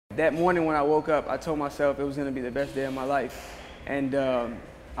That morning when I woke up, I told myself it was going to be the best day of my life. And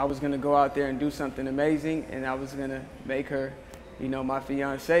I was going to go out there and do something amazing, and I was going to make her, you know, my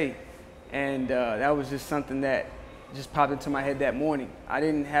fiance. And that was just something that just popped into my head that morning. I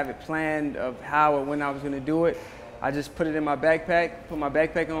didn't have it planned of how or when I was going to do it. I just put it in my backpack, put my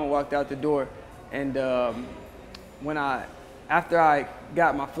backpack on, walked out the door. And after I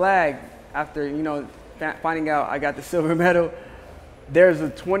got my flag, after, you know, finding out I got the silver medal, there's a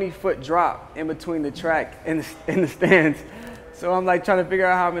 20-foot drop in between the track and the stands. So I'm like trying to figure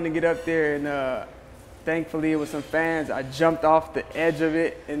out how I'm gonna get up there, and thankfully it was some fans. I jumped off the edge of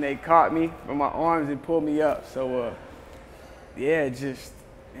it and they caught me from my arms and pulled me up. So yeah, just,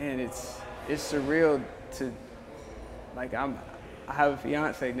 man, it's surreal to, like, I have a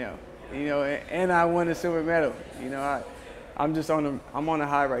fiance now, you know, and I won a silver medal. You know, I'm on a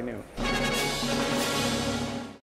high right now.